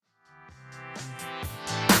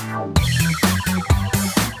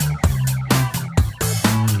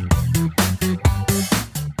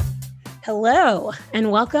Hello,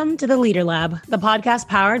 and welcome to the Leader Lab, the podcast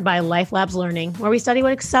powered by Life Labs Learning, where we study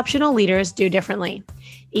what exceptional leaders do differently.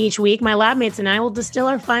 Each week, my lab mates and I will distill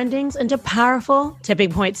our findings into powerful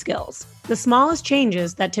tipping point skills, the smallest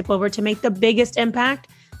changes that tip over to make the biggest impact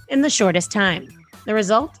in the shortest time. The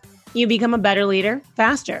result? You become a better leader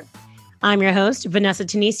faster. I'm your host, Vanessa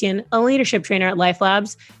Tunisian, a leadership trainer at Life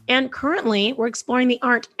Labs, and currently we're exploring the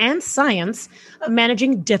art and science of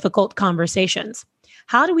managing difficult conversations.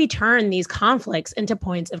 How do we turn these conflicts into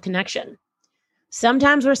points of connection?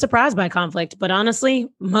 Sometimes we're surprised by conflict, but honestly,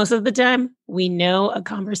 most of the time, we know a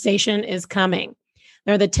conversation is coming.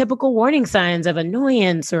 They're the typical warning signs of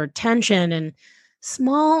annoyance or tension and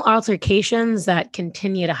small altercations that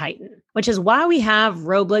continue to heighten, which is why we have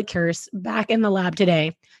Roble Kurse back in the lab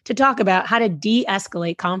today to talk about how to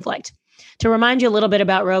de-escalate conflict. To remind you a little bit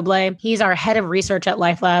about Roble, he's our head of research at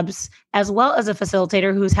Life Labs, as well as a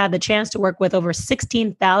facilitator who's had the chance to work with over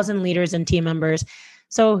 16,000 leaders and team members.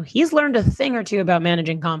 So he's learned a thing or two about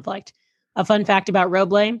managing conflict. A fun fact about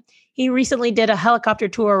Roble, he recently did a helicopter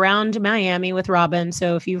tour around Miami with Robin.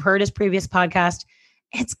 So if you've heard his previous podcast,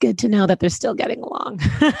 it's good to know that they're still getting along.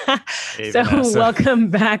 Hey, so Vanessa. Welcome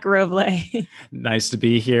back, Roble. Nice to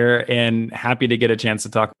be here and happy to get a chance to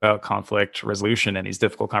talk about conflict resolution and these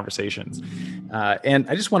difficult conversations. And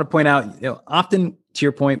I just want to point out, often to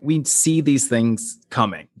your point, we see these things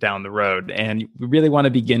coming down the road, and we really want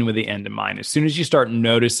to begin with the end in mind. As soon as you start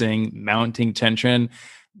noticing mounting tension,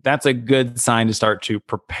 that's a good sign to start to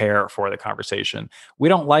prepare for the conversation. We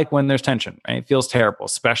don't like when there's tension, right? It feels terrible,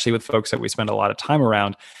 especially with folks that we spend a lot of time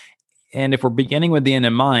around. And if we're beginning with the end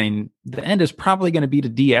in mind, the end is probably going to be to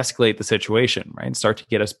de-escalate the situation, right? And start to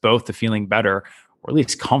get us both to feeling better, or at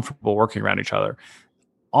least comfortable working around each other.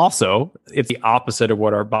 Also, it's the opposite of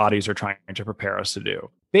what our bodies are trying to prepare us to do.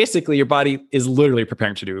 Basically, your body is literally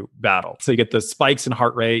preparing to do battle. So you get the spikes in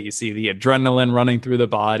heart rate, you see the adrenaline running through the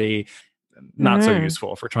body. Not so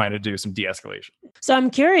useful if we're trying to do some de-escalation. So I'm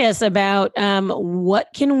curious about what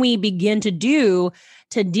can we begin to do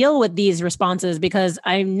to deal with these responses? Because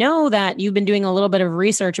I know that you've been doing a little bit of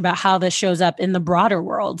research about how this shows up in the broader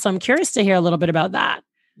world. So I'm curious to hear a little bit about that.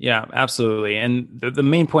 Yeah, absolutely. And the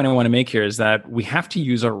main point I want to make here is that we have to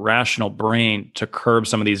use our rational brain to curb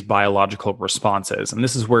some of these biological responses. And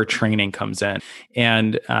this is where training comes in.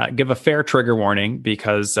 And give a fair trigger warning,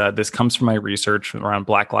 because this comes from my research around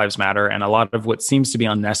Black Lives Matter and a lot of what seems to be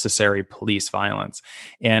unnecessary police violence.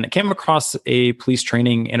 And it came across a police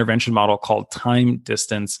training intervention model called time,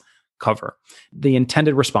 distance, cover. The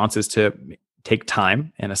intended response is to take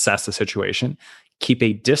time and assess the situation, keep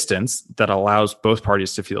a distance that allows both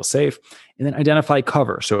parties to feel safe, and then identify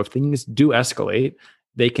cover. So if things do escalate,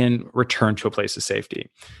 they can return to a place of safety.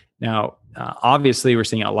 Now, obviously, we're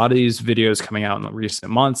seeing a lot of these videos coming out in the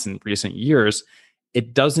recent months and recent years.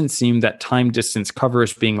 It doesn't seem that time distance cover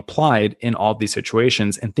is being applied in all of these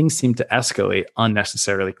situations, and things seem to escalate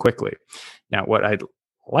unnecessarily quickly. Now, what I'd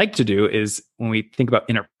like to do is, when we think about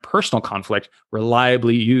interpersonal conflict,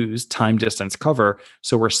 reliably use time distance cover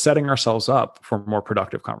so we're setting ourselves up for more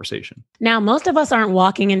productive conversation. Now, most of us aren't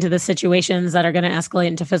walking into the situations that are going to escalate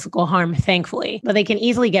into physical harm, thankfully, but they can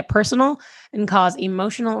easily get personal and cause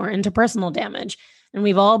emotional or interpersonal damage. And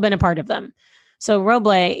we've all been a part of them. So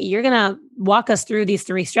Roble, you're going to walk us through these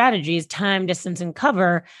three strategies, time, distance, and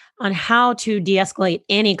cover, on how to de-escalate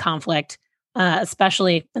any conflict,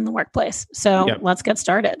 especially in the workplace. So Let's get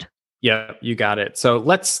started. Yeah, you got it. So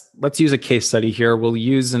let's use a case study here. We'll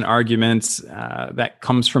use an argument that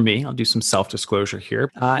comes from me. I'll do some self-disclosure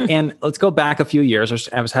here. And let's go back a few years.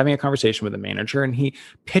 I was having a conversation with a manager, and he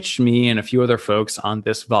pitched me and a few other folks on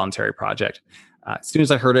this voluntary project. As soon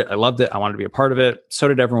as I heard it, I loved it. I wanted to be a part of it. So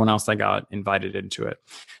did everyone else that got invited into it.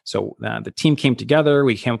 So the team came together.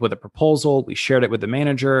 We came up with a proposal. We shared it with the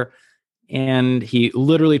manager. And he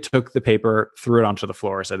literally took the paper, threw it onto the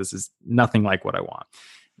floor, said, "This is nothing like what I want."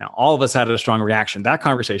 Now, all of us had a strong reaction. That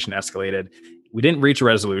conversation escalated. We didn't reach a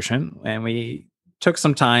resolution, and we took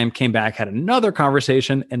some time, came back, had another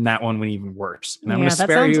conversation, and that one went even worse. And I'm going to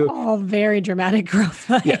spare you. All very dramatic growth.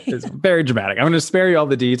 Yeah, it's very dramatic. I'm going to spare you all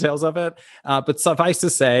the details of it. But suffice to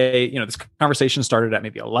say, this conversation started at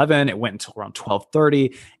maybe 11. It went until around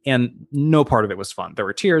 12:30, and no part of it was fun. There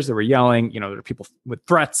were tears, there were yelling, there were people with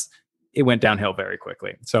threats. It went downhill very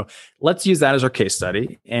quickly. So let's use that as our case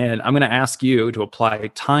study. And I'm going to ask you to apply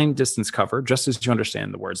time distance cover, just as you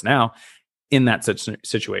understand the words now, in that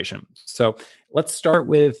situation. So let's start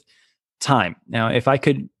with time. Now, if I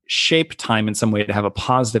could shape time in some way to have a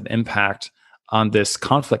positive impact on this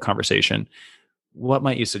conflict conversation, what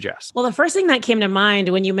might you suggest? Well, the first thing that came to mind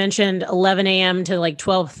when you mentioned 11 a.m. to like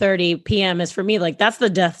 12:30 p.m. is for me, like that's the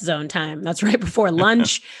death zone time. That's right before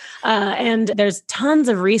lunch. And there's tons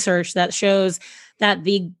of research that shows that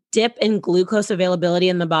the dip in glucose availability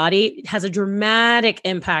in the body has a dramatic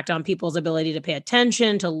impact on people's ability to pay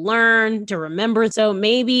attention, to learn, to remember. So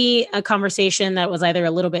maybe a conversation that was either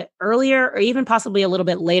a little bit earlier or even possibly a little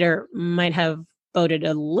bit later might have boded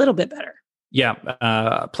a little bit better. Yeah,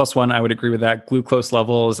 +1, I would agree with that. Glucose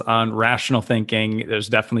levels on rational thinking, there's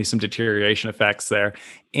definitely some deterioration effects there.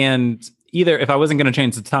 And either if I wasn't going to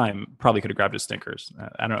change the time, probably could have grabbed a Snickers.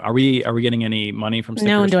 I don't know. Are we getting any money from Snickers?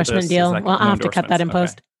 No endorsement deal. Well, I'll have to cut that in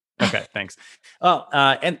post. Okay. Okay, thanks.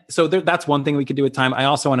 And so that's one thing we could do with time. I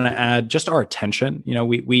also want to add just our attention.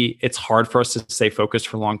 It's hard for us to stay focused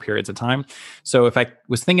for long periods of time. So if I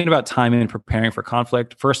was thinking about time and preparing for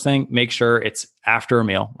conflict, first thing, make sure it's after a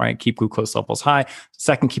meal, right? Keep glucose levels high.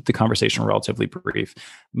 Second, keep the conversation relatively brief.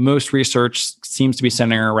 Most research seems to be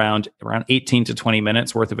centering around 18 to 20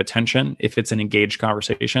 minutes worth of attention if it's an engaged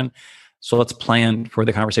conversation. So let's plan for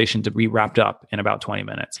the conversation to be wrapped up in about 20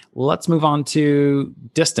 minutes. Let's move on to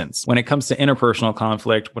distance. When it comes to interpersonal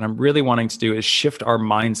conflict, what I'm really wanting to do is shift our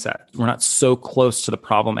mindset. We're not so close to the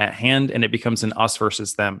problem at hand, and it becomes an us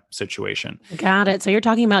versus them situation. Got it. So you're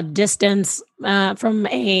talking about distance from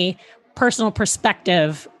a personal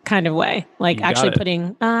perspective kind of way, like actually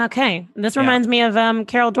putting, okay. This reminds me of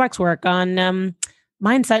Carol Dweck's work on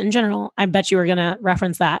mindset in general. I bet you were going to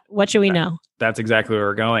reference that. What should we know? That's exactly where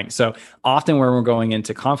we're going. So often when we're going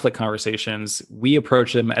into conflict conversations, we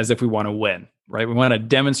approach them as if we want to win, right? We want to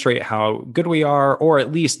demonstrate how good we are, or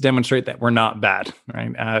at least demonstrate that we're not bad,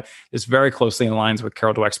 right? This very closely aligns with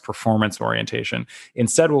Carol Dweck's performance orientation.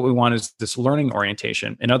 Instead, what we want is this learning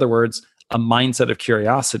orientation. In other words, a mindset of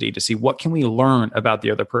curiosity to see what can we learn about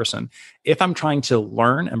the other person. If I'm trying to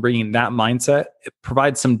learn and bringing that mindset, it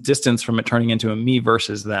provides some distance from it turning into a me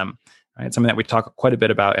versus them. Right? Something that we talk quite a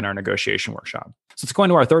bit about in our negotiation workshop. So let's go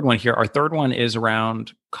into our third one here. Our third one is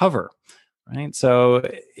around cover, right? So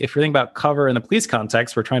if you're thinking about cover in the police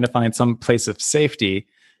context, we're trying to find some place of safety.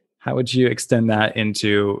 How would you extend that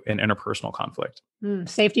into an interpersonal conflict?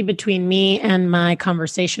 Safety between me and my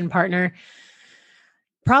conversation partner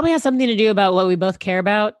probably has something to do about what we both care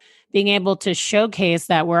about. Being able to showcase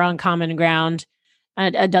that we're on common ground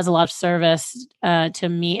does a lot of service to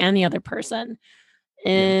me and the other person.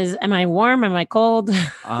 Am I warm? Am I cold?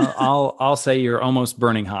 I'll say you're almost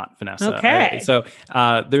burning hot, Vanessa. Okay. So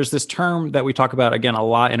there's this term that we talk about, again, a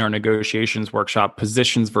lot in our negotiations workshop,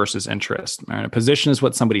 positions versus interest. Right? A position is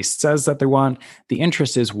what somebody says that they want. The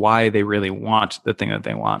interest is why they really want the thing that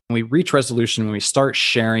they want. When we reach resolution, when we start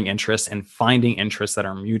sharing interests and finding interests that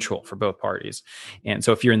are mutual for both parties. And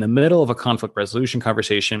so if you're in the middle of a conflict resolution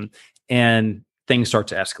conversation and things start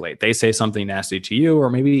to escalate, they say something nasty to you, or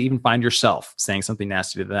maybe even find yourself saying something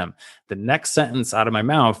nasty to them, the next sentence out of my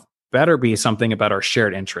mouth better be something about our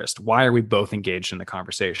shared interest. Why are we both engaged in the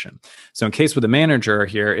conversation? So in case with the manager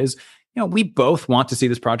here is, we both want to see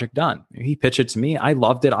this project done. He pitched it to me. I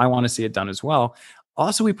loved it. I want to see it done as well.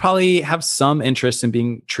 Also, we probably have some interest in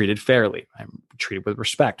being treated fairly. I'm treated with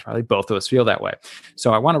respect. Probably both of us feel that way.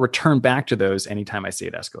 So I want to return back to those anytime I see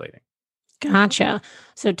it escalating. Gotcha.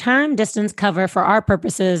 So time, distance, cover for our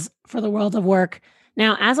purposes for the world of work.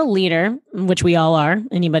 Now, as a leader, which we all are,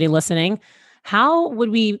 anybody listening, how would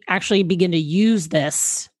we actually begin to use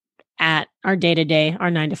this at our day-to-day, our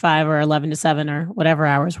 9 to 5 or 11 to 7 or whatever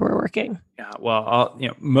hours we're working? Yeah, well,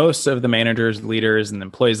 most of the managers, leaders, and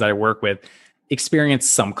employees that I work with experience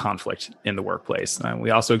some conflict in the workplace. We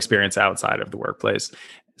also experience outside of the workplace.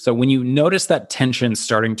 So when you notice that tension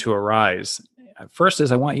starting to arise, first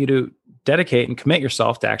is I want you to dedicate and commit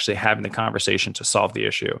yourself to actually having the conversation to solve the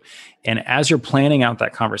issue. And as you're planning out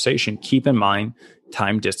that conversation, keep in mind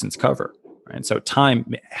time, distance, cover. Right? So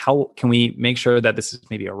time, how can we make sure that this is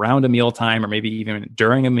maybe around a mealtime or maybe even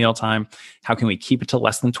during a mealtime? How can we keep it to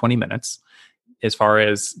less than 20 minutes? As far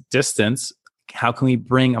as distance, how can we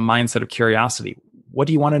bring a mindset of curiosity? What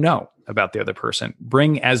do you want to know about the other person?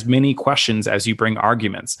 Bring as many questions as you bring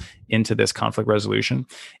arguments into this conflict resolution.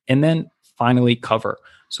 And then finally, cover.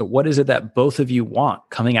 So what is it that both of you want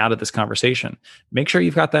coming out of this conversation? Make sure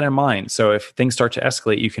you've got that in mind. So if things start to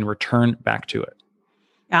escalate, you can return back to it.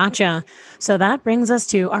 Gotcha. So that brings us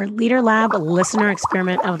to our Leader Lab listener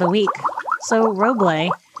experiment of the week. So Roble,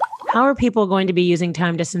 how are people going to be using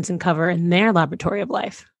time, distance, and cover in their laboratory of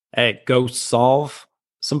life? Hey, go solve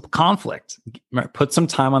some conflict. Put some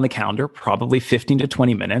time on the calendar, probably 15 to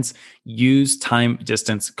 20 minutes. Use time,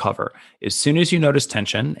 distance, cover. As soon as you notice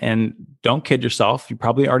tension, and don't kid yourself, you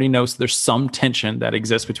probably already know there's some tension that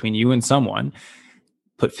exists between you and someone,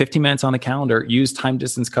 Put 15 minutes on the calendar, use time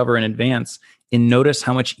distance cover in advance, and notice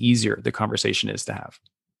how much easier the conversation is to have.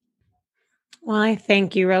 Well, I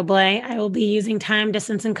thank you, Roblé. I will be using time,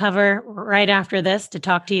 distance, and cover right after this to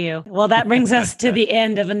talk to you. Well, that brings us to the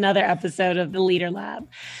end of another episode of the Leader Lab.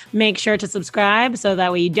 Make sure to subscribe so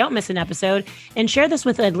that way you don't miss an episode, and share this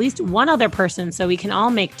with at least one other person so we can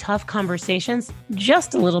all make tough conversations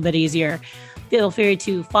just a little bit easier. Feel free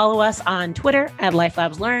to follow us on Twitter at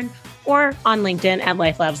LifeLabsLearn or on LinkedIn at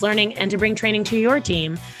LifeLabsLearning. And to bring training to your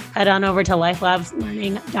team, head on over to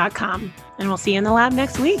lifelabslearning.com. And we'll see you in the lab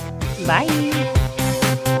next week. Bye.